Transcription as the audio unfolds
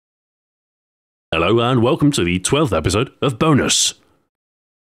Hello and welcome to the 12th episode of Bonus.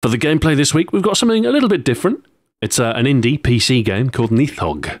 For the gameplay this week, we've got something a little bit different. It's an indie PC game called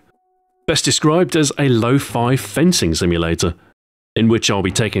Nidhogg, best described as a lo-fi fencing simulator, in which I'll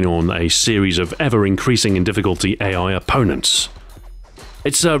be taking on a series of ever-increasing in difficulty AI opponents.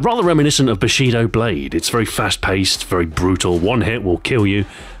 It's rather reminiscent of Bushido Blade. It's very fast-paced, very brutal, one hit will kill you,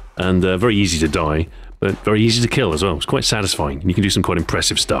 and very easy to die, but very easy to kill as well. It's quite satisfying, and you can do some quite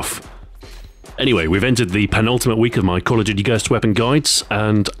impressive stuff. Anyway, we've entered the penultimate week of my Call of Duty Ghost Weapon guides,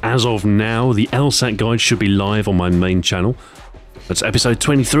 and as of now, the LSAT guide should be live on my main channel. That's episode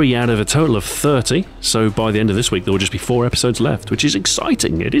 23 out of a total of 30, so by the end of this week there will just be 4 episodes left, which is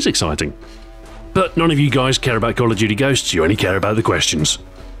exciting. It is exciting. But none of you guys care about Call of Duty Ghosts, you only care about the questions.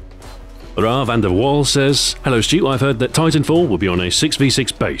 Ra van der Waal says, "Hello Stu, I've heard that Titanfall will be on a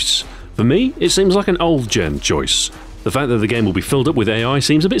 6v6 base. For me, it seems like an old-gen choice. The fact that the game will be filled up with AI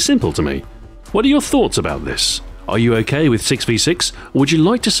seems a bit simple to me. What are your thoughts about this? Are you okay with 6v6, or would you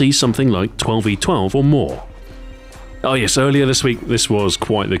like to see something like 12v12 or more?" Oh yes, earlier this week this was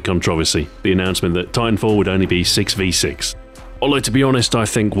quite the controversy, the announcement that Titanfall would only be 6v6. Although to be honest, I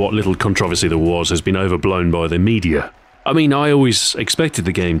think what little controversy there was has been overblown by the media. I mean, I always expected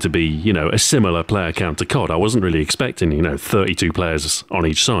the game to be, you know, a similar player count to COD. I wasn't really expecting, you know, 32 players on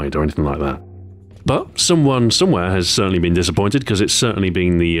each side or anything like that. But someone somewhere has certainly been disappointed, because it's certainly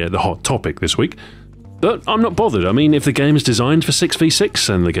been the hot topic this week. But I'm not bothered. I mean, if the game's designed for 6v6,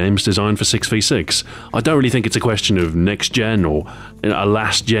 then the game's designed for 6v6. I don't really think it's a question of next-gen or a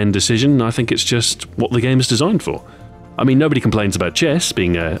last-gen decision. I think it's just what the game is designed for. I mean, nobody complains about chess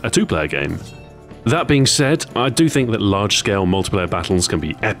being a two-player game. That being said, I do think that large-scale multiplayer battles can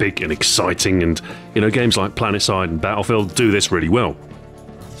be epic and exciting, and, you know, games like PlanetSide and Battlefield do this really well.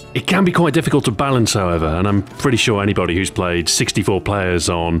 It can be quite difficult to balance, however, and I'm pretty sure anybody who's played 64 players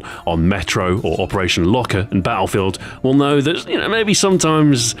on Metro or Operation Locker and Battlefield will know that, you know, maybe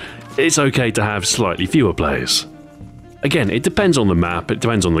sometimes it's okay to have slightly fewer players. Again, it depends on the map, it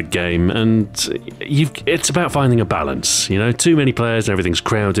depends on the game, and it's about finding a balance. You know, too many players, everything's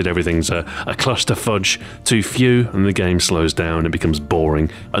crowded, everything's a cluster fudge. Too few, and the game slows down, it becomes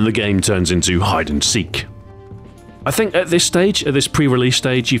boring, and the game turns into hide and seek. I think at this stage, at this pre-release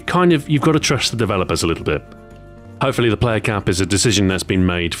stage, you've got to trust the developers a little bit. Hopefully the player cap is a decision that's been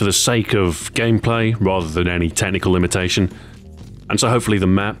made for the sake of gameplay rather than any technical limitation. And so hopefully the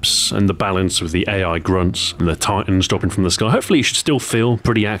maps and the balance with the AI grunts and the titans dropping from the sky, hopefully it should still feel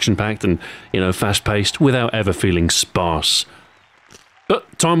pretty action-packed and, you know, fast-paced without ever feeling sparse.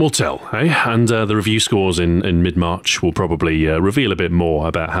 But time will tell, eh? And the review scores in mid-March will probably reveal a bit more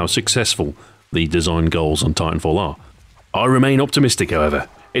about how successful the design goals on Titanfall are. I remain optimistic, however.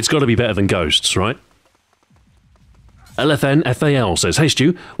 It's got to be better than Ghosts, right? LFNFAL says, "Hey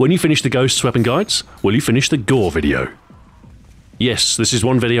Stu, when you finish the Ghosts weapon guides, will you finish the Gore video?" Yes, this is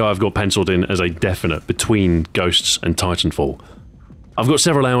one video I've got penciled in as a definite between Ghosts and Titanfall. I've got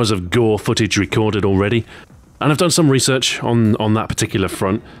several hours of Gore footage recorded already, and I've done some research on that particular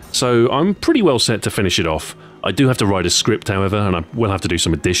front, so I'm pretty well set to finish it off. I do have to write a script, however, and I will have to do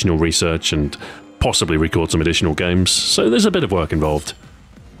some additional research and possibly record some additional games, so there's a bit of work involved.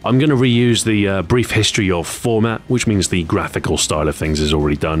 I'm going to reuse the brief history of format, which means the graphical style of things is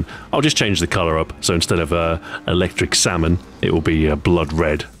already done. I'll just change the colour up, so instead of electric salmon, it will be blood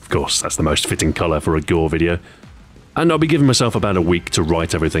red. Of course, that's the most fitting colour for a Gore video. And I'll be giving myself about a week to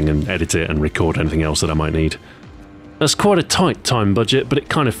write everything and edit it and record anything else that I might need. That's quite a tight time budget, but it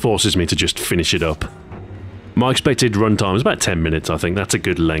kind of forces me to just finish it up. My expected runtime is about 10 minutes, I think. That's a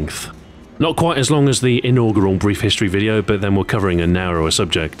good length. Not quite as long as the inaugural brief history video, but then we're covering a narrower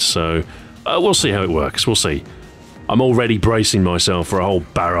subject, so we'll see how it works, we'll see. I'm already bracing myself for a whole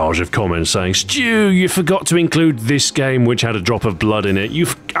barrage of comments saying, "Stu, you forgot to include this game which had a drop of blood in it.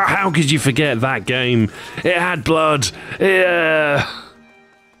 How could you forget that game? It had blood.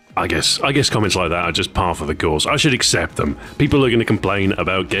 I guess comments like that are just par for the course. I should accept them. People are going to complain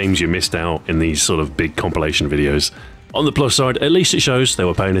about games you missed out in these sort of big compilation videos. On the plus side, at least it shows they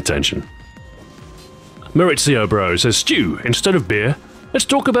were paying attention. Maurizio Bro says, "Stu, instead of beer, let's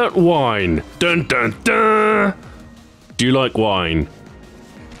talk about wine. Dun dun dun! Do you like wine?"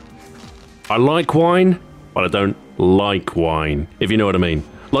 I like wine, but I don't like wine, if you know what I mean.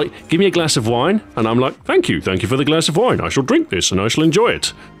 Like, give me a glass of wine, and I'm like, thank you for the glass of wine. I shall drink this, and I shall enjoy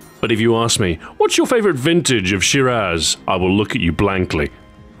it. But if you ask me, what's your favourite vintage of Shiraz? I will look at you blankly.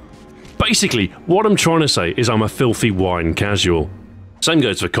 Basically, what I'm trying to say is I'm a filthy wine casual. Same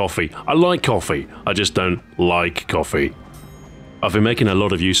goes for coffee. I like coffee, I just don't like coffee. I've been making a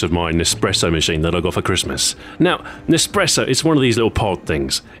lot of use of my Nespresso machine that I got for Christmas. Now, Nespresso, it's one of these little pod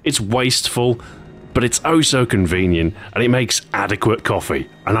things. It's wasteful, but it's oh so convenient, and it makes adequate coffee,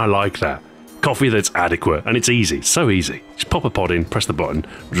 and I like that. Coffee that's adequate, and it's easy, so easy. Just pop a pod in, press the button,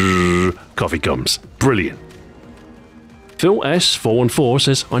 coffee comes. Brilliant. Phil S414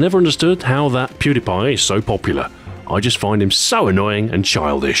 says, I never understood how that PewDiePie is so popular. I just find him so annoying and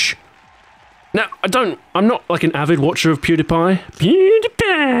childish. Now, I'm not like an avid watcher of PewDiePie.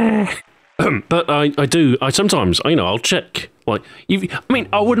 But I sometimes, I'll check. Like,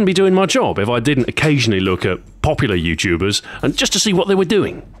 I wouldn't be doing my job if I didn't occasionally look at popular YouTubers and just to see what they were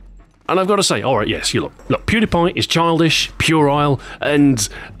doing. And I've got to say, alright, yes, you look, PewDiePie is childish, puerile, and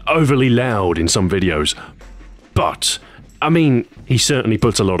overly loud in some videos. But he certainly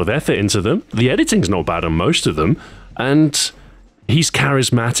puts a lot of effort into them. The editing's not bad on most of them. And he's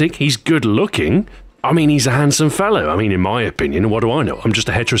charismatic, he's good looking. He's a handsome fellow. In my opinion, what do I know? I'm just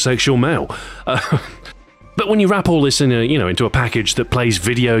a heterosexual male. But when you wrap all this in into a package that plays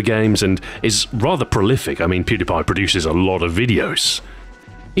video games and is rather prolific, PewDiePie produces a lot of videos.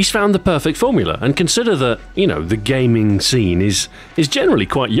 He's found the perfect formula, and consider that, the gaming scene is generally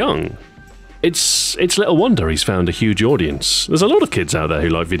quite young. It's little wonder he's found a huge audience. There's a lot of kids out there who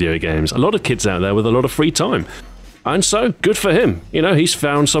like video games, a lot of kids out there with a lot of free time. And so, good for him. He's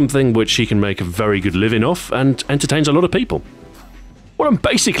found something which he can make a very good living off and entertains a lot of people. What I'm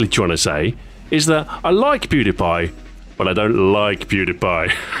basically trying to say is that I like PewDiePie, but I don't like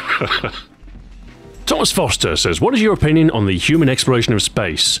PewDiePie. Thomas Foster says, what is your opinion on the human exploration of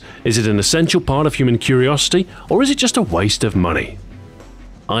space? Is it an essential part of human curiosity, or is it just a waste of money?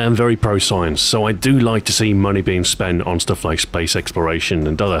 I am very pro-science, so I do like to see money being spent on stuff like space exploration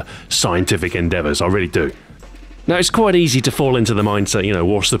and other scientific endeavours, I really do. Now, it's quite easy to fall into the mindset,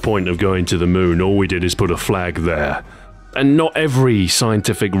 what's the point of going to the moon? All we did is put a flag there. And not every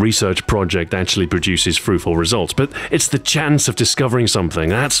scientific research project actually produces fruitful results, but it's the chance of discovering something.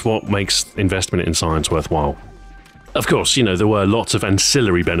 That's what makes investment in science worthwhile. Of course, there were lots of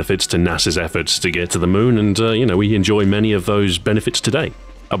ancillary benefits to NASA's efforts to get to the moon, and, we enjoy many of those benefits today.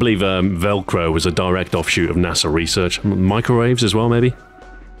 I believe Velcro was a direct offshoot of NASA research. Microwaves as well, maybe?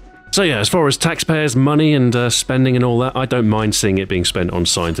 So yeah, as far as taxpayers' money and spending and all that, I don't mind seeing it being spent on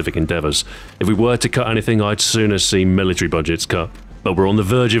scientific endeavours. If we were to cut anything, I'd sooner see military budgets cut. But we're on the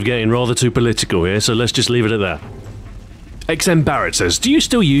verge of getting rather too political here, so let's just leave it at that. XM Barrett says, do you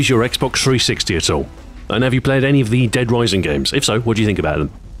still use your Xbox 360 at all? And have you played any of the Dead Rising games? If so, what do you think about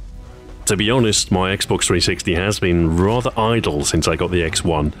them? To be honest, my Xbox 360 has been rather idle since I got the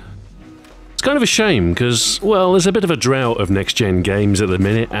X1. It's kind of a shame, because, well, there's a bit of a drought of next-gen games at the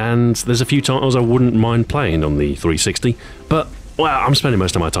minute, and there's a few titles I wouldn't mind playing on the 360, but, well, I'm spending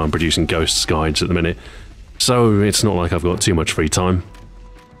most of my time producing Ghosts guides at the minute, so it's not like I've got too much free time.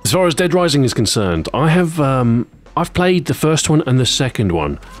 As far as Dead Rising is concerned, I've played the first one and the second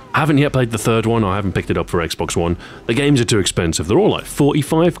one. I haven't yet played the third one, I haven't picked it up for Xbox One. The games are too expensive, they're all like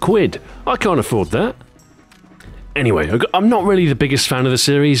 45 quid. I can't afford that. Anyway, I'm not really the biggest fan of the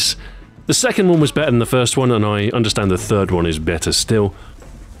series. The second one was better than the first one, and I understand the third one is better still.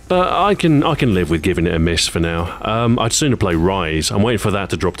 But I can live with giving it a miss for now. I'd sooner play Rise. I'm waiting for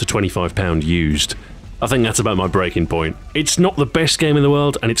that to drop to £25 used. I think that's about my breaking point. It's not the best game in the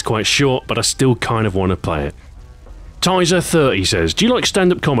world, and it's quite short, but I still kind of want to play it. Tizer30 says, do you like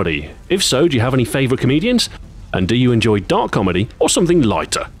stand-up comedy? If so, do you have any favourite comedians? And do you enjoy dark comedy or something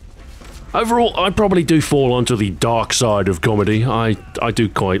lighter? Overall, I probably do fall onto the dark side of comedy. I do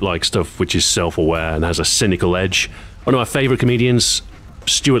quite like stuff which is self-aware and has a cynical edge. One of my favourite comedians,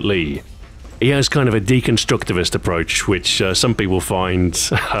 Stuart Lee. He has kind of a deconstructivist approach, which some people find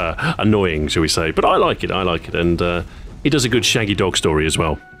annoying, shall we say. But I like it, and he does a good Shaggy Dog story as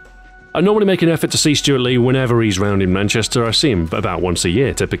well. I normally make an effort to see Stuart Lee whenever he's round in Manchester. I see him about once a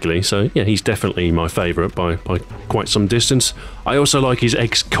year, typically, so yeah, he's definitely my favourite by quite some distance. I also like his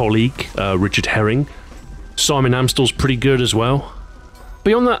ex-colleague, Richard Herring. Simon Amstell's pretty good as well.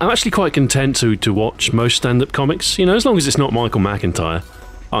 Beyond that, I'm actually quite content to watch most stand-up comics, as long as it's not Michael McIntyre.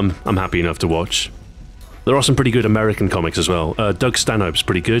 I'm happy enough to watch. There are some pretty good American comics as well. Doug Stanhope's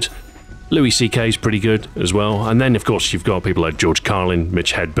pretty good. Louis C.K.'s pretty good as well, and then of course you've got people like George Carlin,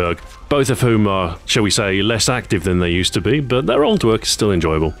 Mitch Hedberg, both of whom are, shall we say, less active than they used to be, but their old work is still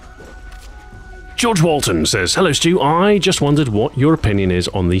enjoyable. George Walton says, hello Stu, I just wondered what your opinion is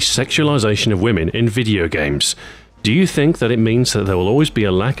on the sexualization of women in video games. Do you think that it means that there will always be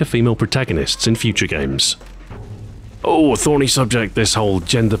a lack of female protagonists in future games? Oh, a thorny subject, this whole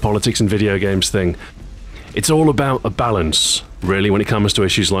gender politics in video games thing. It's all about a balance, really, when it comes to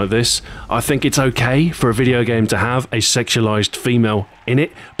issues like this. I think it's okay for a video game to have a sexualized female in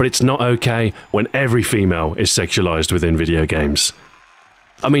it, but it's not okay when every female is sexualized within video games.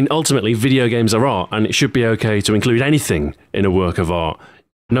 I mean, ultimately, video games are art, and it should be okay to include anything in a work of art,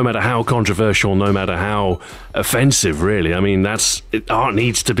 no matter how controversial, no matter how offensive, really. I mean, art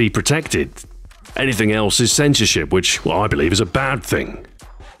needs to be protected. Anything else is censorship, which, well, I believe is a bad thing.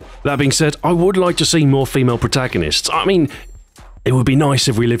 That being said, I would like to see more female protagonists. I mean, it would be nice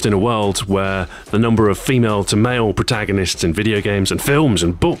if we lived in a world where the number of female to male protagonists in video games and films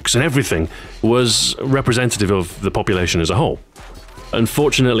and books and everything was representative of the population as a whole.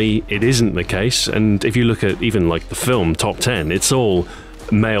 Unfortunately, it isn't the case, and if you look at even like the film Top 10, it's all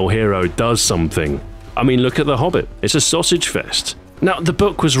male hero does something. I mean, look at The Hobbit, it's a sausage fest. Now, the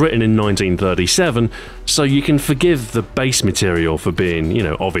book was written in 1937, so you can forgive the base material for being, you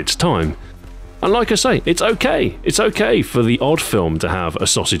know, of its time. And like I say, it's okay for the odd film to have a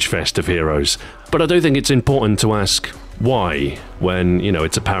sausage fest of heroes, but I do think it's important to ask why when, you know,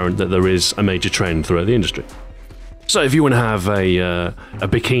 it's apparent that there is a major trend throughout the industry. So if you want to have a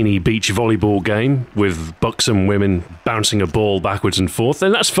bikini beach volleyball game with buxom women bouncing a ball backwards and forth,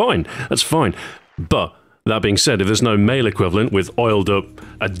 then that's fine. But that being said, if there's no male equivalent with oiled up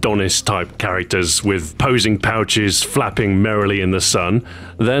Adonis-type characters with posing pouches flapping merrily in the sun,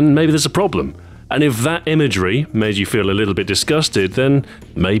 then maybe there's a problem. And if that imagery made you feel a little bit disgusted, then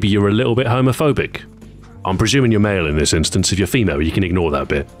maybe you're a little bit homophobic. I'm presuming you're male in this instance. If you're female, you can ignore that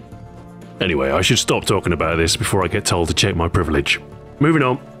bit. Anyway, I should stop talking about this before I get told to check my privilege. Moving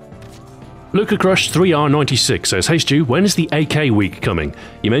on. Luca Crush 3R96 says, "Hey Stu, when is the AK week coming?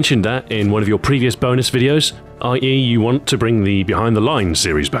 You mentioned that in one of your previous bonus videos, i.e. you want to bring the Behind the Lines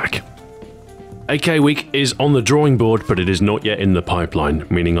series back." AK week is on the drawing board, but it is not yet in the pipeline,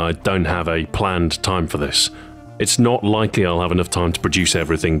 meaning I don't have a planned time for this. It's not likely I'll have enough time to produce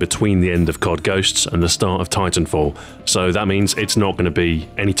everything between the end of COD Ghosts and the start of Titanfall, so that means it's not going to be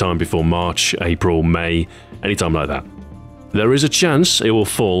any time before March, April, May, anytime like that. There is a chance it will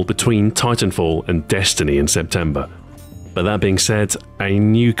fall between Titanfall and Destiny in September. But that being said, a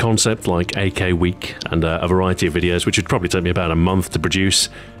new concept like AK Week and a variety of videos, which would probably take me about a month to produce,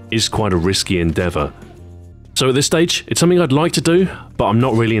 is quite a risky endeavour. So at this stage, it's something I'd like to do, but I'm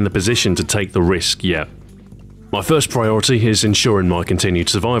not really in the position to take the risk yet. My first priority is ensuring my continued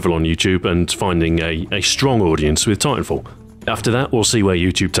survival on YouTube and finding a strong audience with Titanfall. After that, we'll see where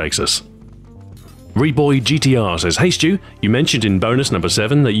YouTube takes us. Reboy GTR says, "Hey Stu, you mentioned in bonus number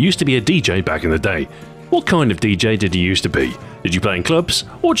 7 that you used to be a DJ back in the day. What kind of DJ did you used to be? Did you play in clubs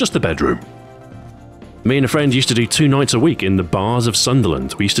or just the bedroom?" Me and a friend used to do 2 nights a week in the bars of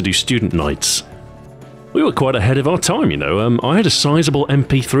Sunderland. We used to do student nights. We were quite ahead of our time, you know. I had a sizable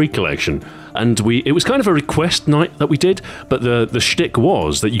MP3 collection, and it was kind of a request night that we did, but the shtick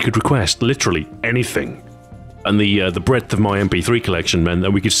was that you could request literally anything. And the breadth of my MP3 collection meant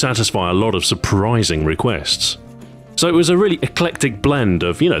that we could satisfy a lot of surprising requests. So it was a really eclectic blend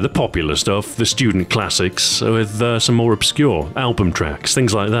of, you know, the popular stuff, the student classics, with some more obscure album tracks,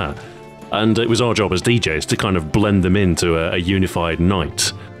 things like that. And it was our job as DJs to kind of blend them into a unified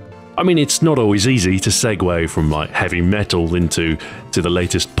night. I mean, it's not always easy to segue from like heavy metal into the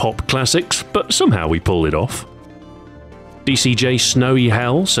latest pop classics, but somehow we pulled it off. DCJ Snowy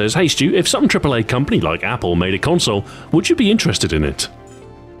Hell says, "Hey Stu, if some AAA company like Apple made a console, would you be interested in it?"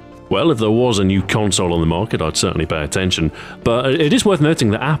 Well, if there was a new console on the market, I'd certainly pay attention, but it is worth noting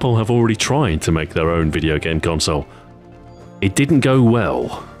that Apple have already tried to make their own video game console. It didn't go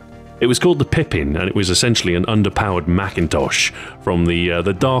well. It was called the Pippin, and it was essentially an underpowered Macintosh from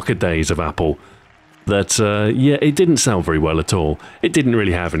the darker days of Apple. Yeah, it didn't sell very well at all. It didn't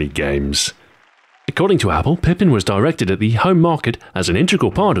really have any games. According to Apple, Pippin was directed at the home market as an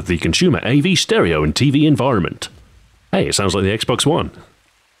integral part of the consumer AV stereo and TV environment. Hey, it sounds like the Xbox One.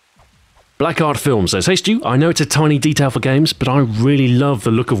 Blackheart Film says, "Hey Stu, I know it's a tiny detail for games, but I really love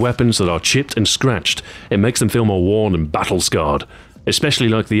the look of weapons that are chipped and scratched. It makes them feel more worn and battle-scarred. Especially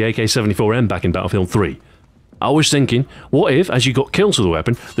like the AK-74M back in Battlefield 3. I was thinking, what if, as you got kills with the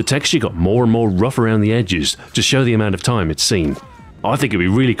weapon, the texture got more and more rough around the edges to show the amount of time it's seen? I think it'd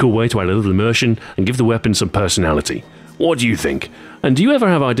be a really cool way to add a little immersion and give the weapon some personality. What do you think? And do you ever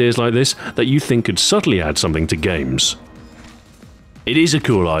have ideas like this that you think could subtly add something to games?" It is a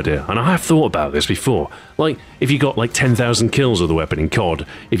cool idea, and I have thought about this before. Like, if you got like 10,000 kills with the weapon in COD,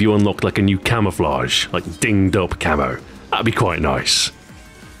 if you unlocked like a new camouflage, like dinged up camo. That'd be quite nice.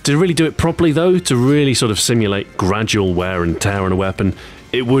 To really do it properly though, to really sort of simulate gradual wear and tear on a weapon,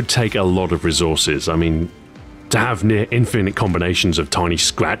 it would take a lot of resources. I mean, to have near infinite combinations of tiny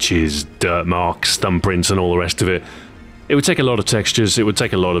scratches, dirt marks, thumbprints and all the rest of it, it would take a lot of textures, it would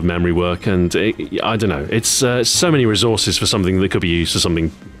take a lot of memory work, and I don't know, it's so many resources for something that could be used for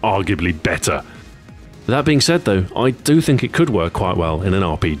something arguably better. That being said though, I do think it could work quite well in an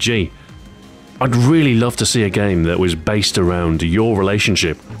RPG. I'd really love to see a game that was based around your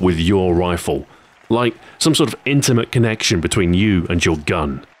relationship with your rifle, like some sort of intimate connection between you and your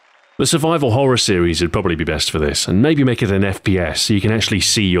gun. The survival horror series would probably be best for this, and maybe make it an FPS so you can actually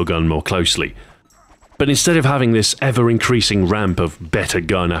see your gun more closely. But instead of having this ever-increasing ramp of better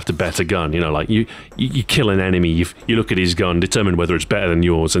gun after better gun, you know, like you kill an enemy, you look at his gun, determine whether it's better than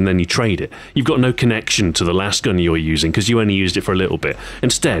yours, and then you trade it. You've got no connection to the last gun you were using because you only used it for a little bit.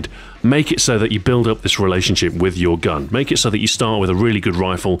 Instead, make it so that you build up this relationship with your gun. Make it so that you start with a really good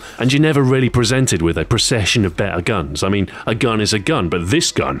rifle, and you're never really presented with a procession of better guns. I mean, a gun is a gun, but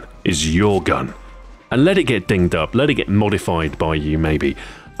this gun is your gun. And let it get dinged up, let it get modified by you maybe.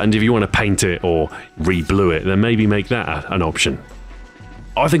 And if you want to paint it or re-blue it, then maybe make that an option.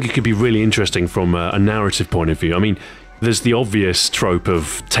 I think it could be really interesting from a narrative point of view. I mean, there's the obvious trope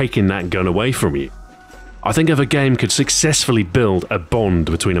of taking that gun away from you. I think if a game could successfully build a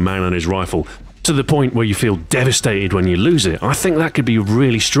bond between a man and his rifle to the point where you feel devastated when you lose it, I think that could be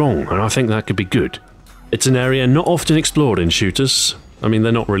really strong, and I think that could be good. It's an area not often explored in shooters. I mean,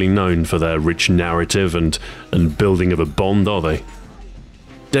 they're not really known for their rich narrative and building of a bond, are they?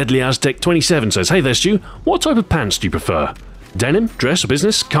 Deadly Aztec 27 says, "Hey there, Stu, what type of pants do you prefer? Denim, dress or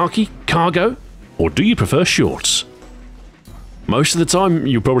business, khaki, cargo, or do you prefer shorts?" Most of the time,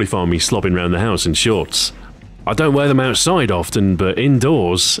 you'll probably find me slobbing around the house in shorts. I don't wear them outside often, but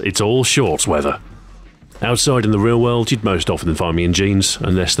indoors, it's all shorts weather. Outside in the real world, you'd most often find me in jeans,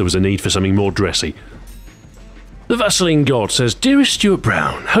 unless there was a need for something more dressy. The Vaseline God says, "Dearest Stuart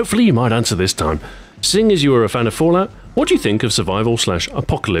Brown, hopefully you might answer this time. Seeing as you are a fan of Fallout, what do you think of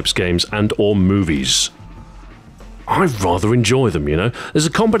survival/apocalypse games and or movies?" I rather enjoy them, you know. There's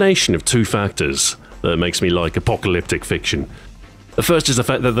a combination of two factors that makes me like apocalyptic fiction. The first is the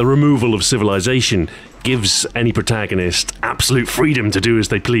fact that the removal of civilization gives any protagonist absolute freedom to do as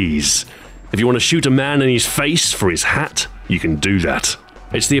they please. If you want to shoot a man in his face for his hat, you can do that.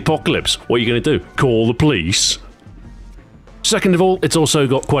 It's the apocalypse. What are you going to do? Call the police? Second of all, it's also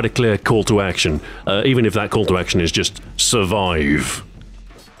got quite a clear call to action, even if that call to action is just survive.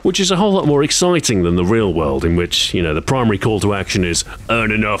 Which is a whole lot more exciting than the real world, in which, you know, the primary call to action is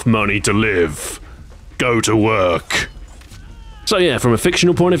earn enough money to live. Go to work. So yeah, from a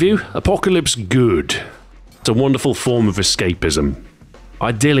fictional point of view, apocalypse good. It's a wonderful form of escapism.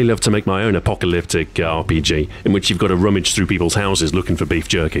 I'd dearly love to make my own apocalyptic RPG, in which you've got to rummage through people's houses looking for beef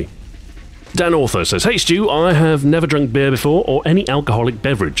jerky. Dan Author says, "Hey Stu, I have never drunk beer before, or any alcoholic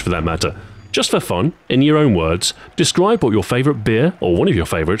beverage for that matter. Just for fun, in your own words, describe what your favourite beer, or one of your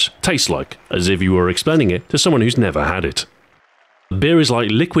favourites, tastes like, as if you were explaining it to someone who's never had it." Beer is like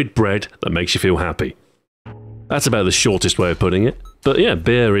liquid bread that makes you feel happy. That's about the shortest way of putting it. But yeah,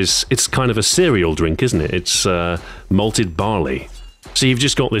 beer it's kind of a cereal drink, isn't it? It's malted barley. So you've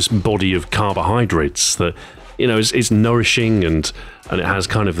just got this body of carbohydrates that, you know, is nourishing and it has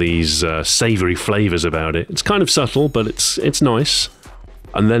kind of these savoury flavours about it. It's kind of subtle, but it's nice.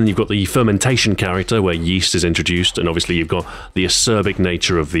 And then you've got the fermentation character where yeast is introduced, and obviously you've got the acerbic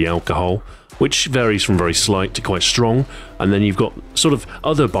nature of the alcohol, which varies from very slight to quite strong. And then you've got sort of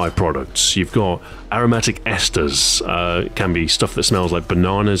other byproducts. You've got aromatic esters, can be stuff that smells like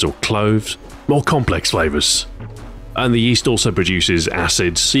bananas or cloves, more complex flavours. And the yeast also produces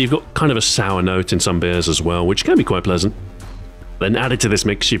acids, so you've got kind of a sour note in some beers as well, which can be quite pleasant. Then added to this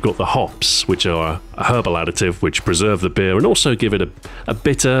mix, you've got the hops, which are a herbal additive which preserve the beer and also give it a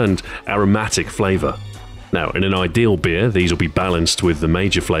bitter and aromatic flavour. Now, in an ideal beer, these will be balanced with the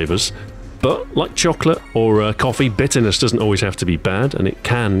major flavours, but like chocolate or coffee, bitterness doesn't always have to be bad, and it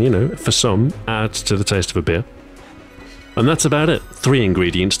can, you know, for some, add to the taste of a beer. And that's about it. 3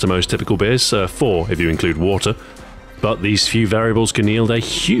 ingredients to most typical beers, 4 if you include water, but these few variables can yield a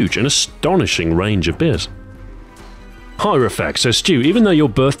huge and astonishing range of beers. Hierofax says, "Stu, even though your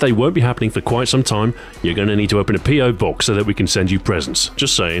birthday won't be happening for quite some time, you're going to need to open a PO box so that we can send you presents.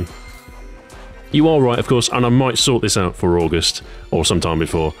 Just saying." You are right, of course, and I might sort this out for August, or sometime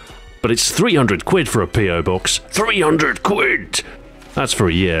before. But it's 300 quid for a PO box. 300 quid! That's for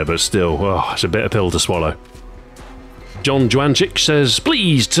a year, but still, it's a bitter pill to swallow. John Jwanchik says,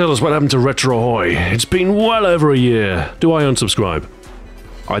 "Please tell us what happened to Retrohoy. It's been well over a year. Do I unsubscribe?"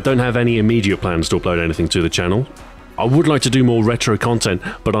 I don't have any immediate plans to upload anything to the channel. I would like to do more retro content,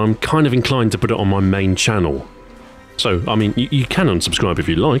 but I'm kind of inclined to put it on my main channel. So, I mean, you can unsubscribe if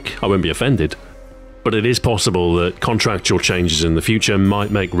you like, I won't be offended. But it is possible that contractual changes in the future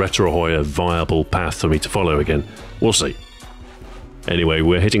might make Retrohoy a viable path for me to follow again. We'll see. Anyway,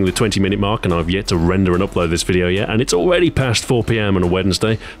 we're hitting the 20-minute mark and I've yet to render and upload this video yet, and it's already past 4 PM on a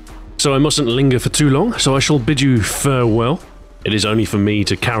Wednesday. So I mustn't linger for too long, so I shall bid you farewell. It is only for me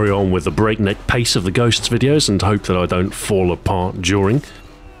to carry on with the breakneck pace of the Ghosts videos and hope that I don't fall apart during.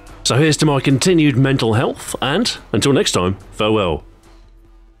 So here's to my continued mental health, and until next time, farewell.